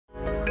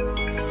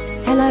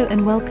Hello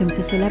and welcome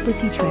to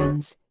Celebrity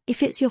Trends.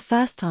 If it's your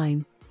first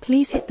time,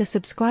 please hit the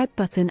subscribe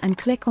button and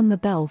click on the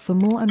bell for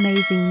more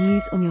amazing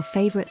news on your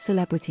favorite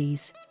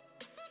celebrities.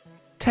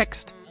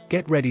 Text,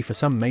 get ready for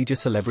some major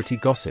celebrity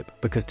gossip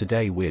because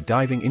today we're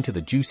diving into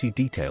the juicy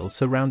details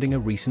surrounding a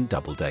recent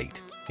double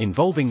date,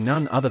 involving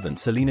none other than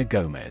Selena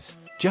Gomez,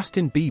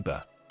 Justin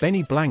Bieber,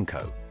 Benny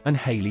Blanco, and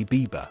Hailey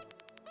Bieber.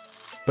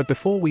 But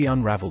before we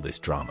unravel this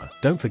drama,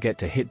 don't forget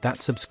to hit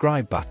that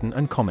subscribe button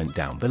and comment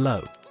down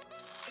below.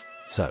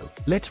 So,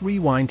 let's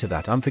rewind to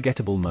that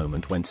unforgettable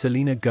moment when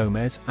Selena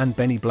Gomez and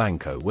Benny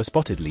Blanco were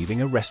spotted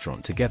leaving a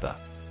restaurant together.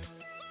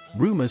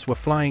 Rumors were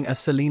flying as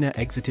Selena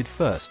exited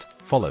first,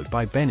 followed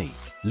by Benny,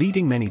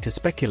 leading many to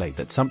speculate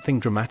that something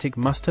dramatic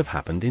must have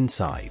happened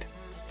inside.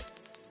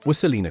 Was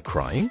Selena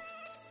crying?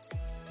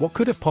 What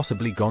could have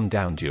possibly gone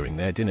down during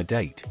their dinner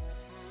date?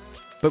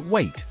 But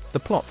wait,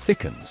 the plot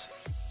thickens.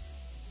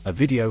 A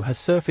video has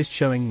surfaced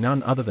showing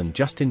none other than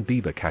Justin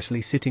Bieber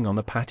casually sitting on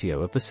the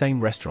patio of the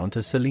same restaurant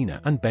as Selena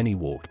and Benny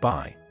walked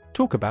by.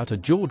 Talk about a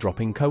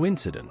jaw-dropping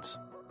coincidence.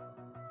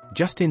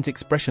 Justin's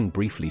expression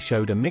briefly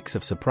showed a mix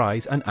of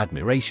surprise and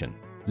admiration,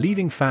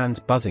 leaving fans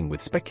buzzing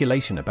with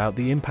speculation about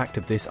the impact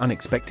of this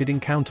unexpected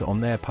encounter on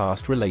their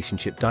past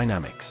relationship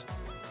dynamics.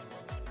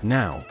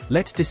 Now,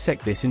 let's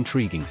dissect this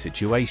intriguing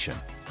situation.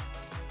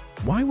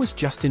 Why was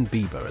Justin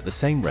Bieber at the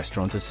same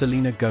restaurant as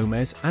Selena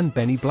Gomez and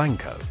Benny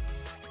Blanco?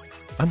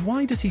 And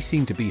why does he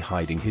seem to be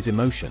hiding his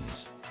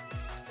emotions?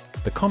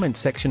 The comment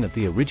section of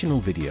the original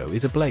video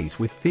is ablaze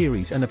with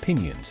theories and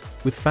opinions,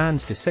 with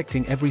fans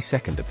dissecting every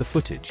second of the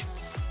footage.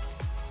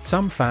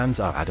 Some fans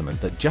are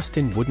adamant that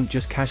Justin wouldn't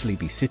just casually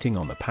be sitting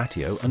on the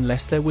patio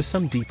unless there was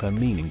some deeper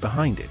meaning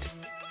behind it.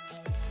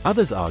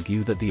 Others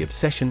argue that the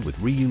obsession with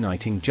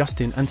reuniting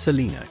Justin and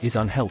Selena is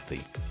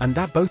unhealthy, and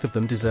that both of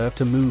them deserve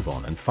to move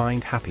on and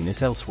find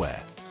happiness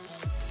elsewhere.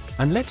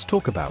 And let's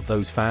talk about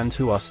those fans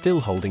who are still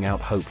holding out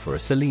hope for a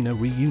Selena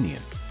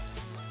reunion.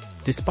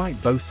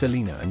 Despite both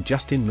Selena and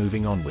Justin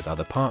moving on with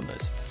other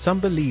partners, some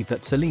believe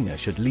that Selena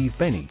should leave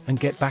Benny and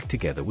get back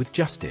together with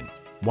Justin,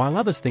 while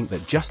others think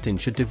that Justin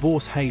should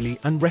divorce Hailey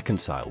and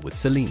reconcile with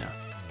Selena.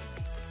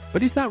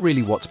 But is that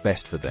really what's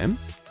best for them?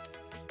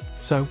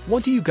 So,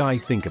 what do you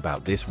guys think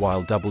about this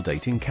wild double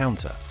date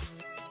encounter?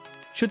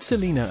 Should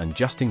Selena and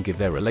Justin give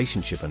their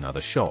relationship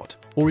another shot,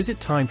 or is it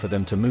time for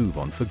them to move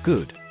on for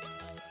good?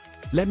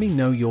 Let me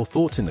know your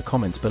thoughts in the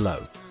comments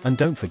below, and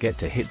don't forget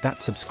to hit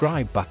that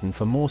subscribe button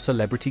for more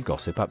celebrity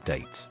gossip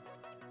updates.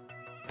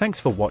 Thanks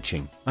for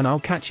watching, and I'll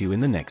catch you in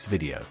the next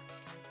video.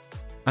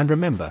 And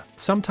remember,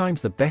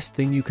 sometimes the best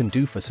thing you can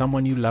do for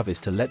someone you love is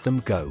to let them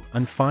go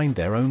and find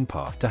their own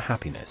path to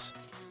happiness.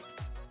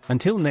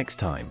 Until next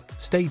time,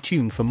 stay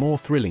tuned for more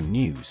thrilling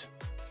news.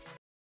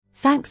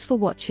 Thanks for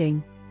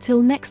watching.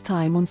 Till next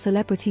time on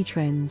Celebrity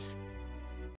Trends.